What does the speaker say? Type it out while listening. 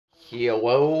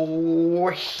Hello.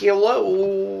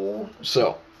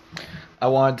 So, I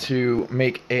wanted to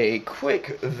make a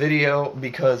quick video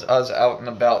because I was out and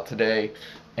about today,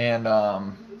 and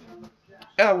I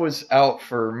was out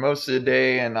for most of the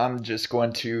day, and I'm just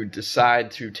going to decide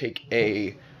to take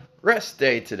a rest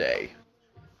day today.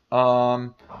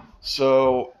 Um,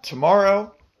 so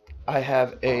tomorrow I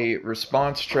have a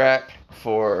response track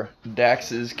for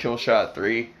Dax's Killshot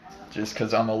 3, just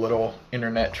because I'm a little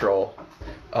internet troll.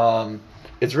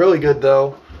 It's really good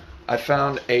though. I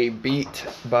found a beat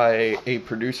by a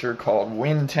producer called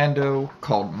Wintendo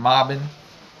called Mobbin',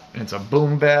 and it's a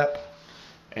boom bap,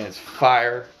 and it's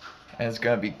fire, and it's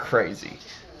gonna be crazy.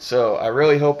 So I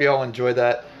really hope y'all enjoy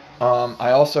that.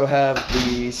 I also have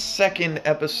the second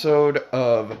episode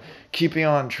of Keeping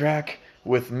on Track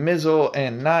with Mizzle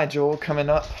and Nigel coming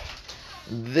up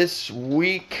this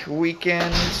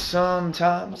weekend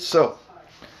sometime. So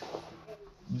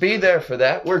be there for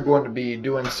that. We're going to be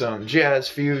doing some jazz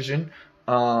fusion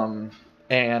and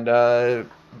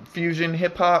fusion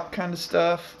hip hop kind of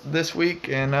stuff this week,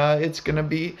 and it's going to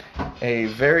be a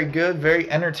very good, very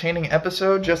entertaining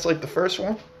episode, just like the first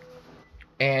one.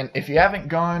 And if you haven't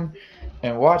gone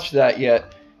and watched that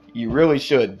yet, you really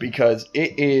should, because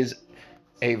it is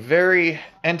a very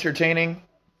entertaining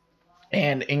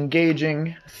and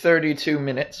engaging 32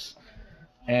 minutes.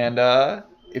 And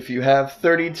if you have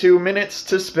 32 minutes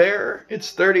to spare,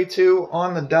 it's 32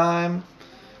 on the dime,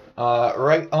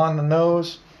 right on the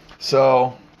nose.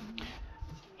 So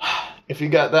if you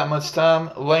got that much time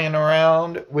laying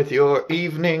around with your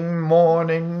evening,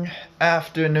 morning,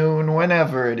 afternoon,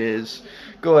 whenever it is,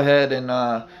 go ahead and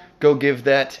go give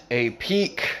that a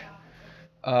peek.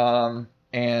 And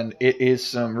it is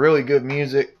some really good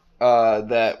music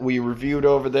that we reviewed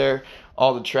over there.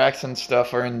 All the tracks and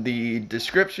stuff are in the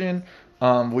description.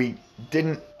 We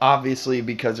didn't, obviously,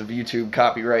 because of YouTube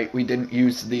copyright, we didn't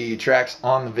use the tracks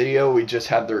on the video. We just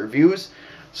had the reviews.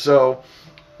 So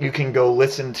you can go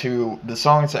listen to the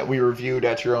songs that we reviewed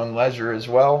at your own leisure as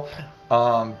well,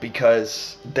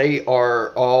 because they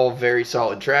are all very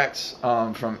solid tracks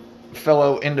from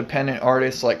fellow independent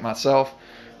artists like myself,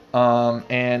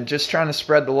 and just trying to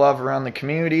spread the love around the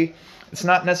community. It's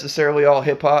not necessarily all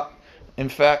hip-hop. In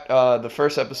fact, the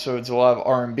first episode's a lot of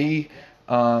R&B.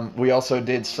 We also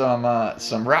did some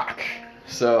rock,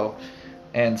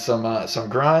 and some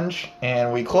grunge,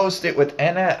 and we closed it with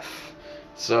NF.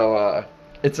 So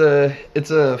it's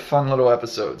a fun little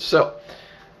episode. So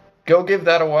go give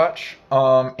that a watch,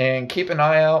 and keep an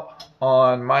eye out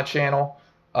on my channel.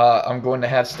 I'm going to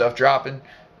have stuff dropping,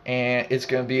 and it's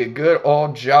going to be a good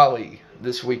old jolly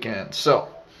this weekend. So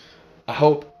I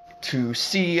hope to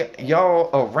see y'all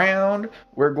around.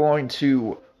 We're going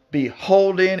to be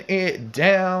holding it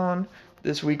down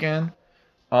this weekend.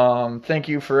 Thank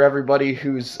you for everybody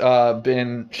who's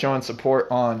been showing support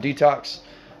on Detox.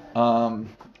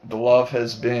 The love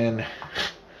has been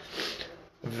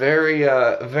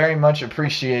very much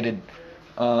appreciated,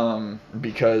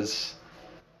 because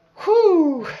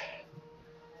whew,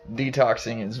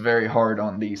 detoxing is very hard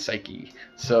on the psyche.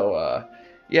 So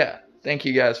yeah, thank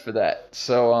you guys for that.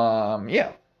 So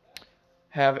yeah,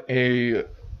 have a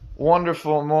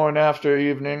wonderful morning, after,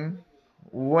 evening,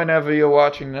 whenever you're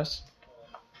watching this,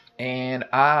 and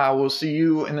I will see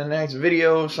you in the next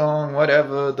video, song,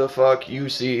 whatever the fuck you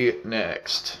see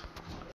next.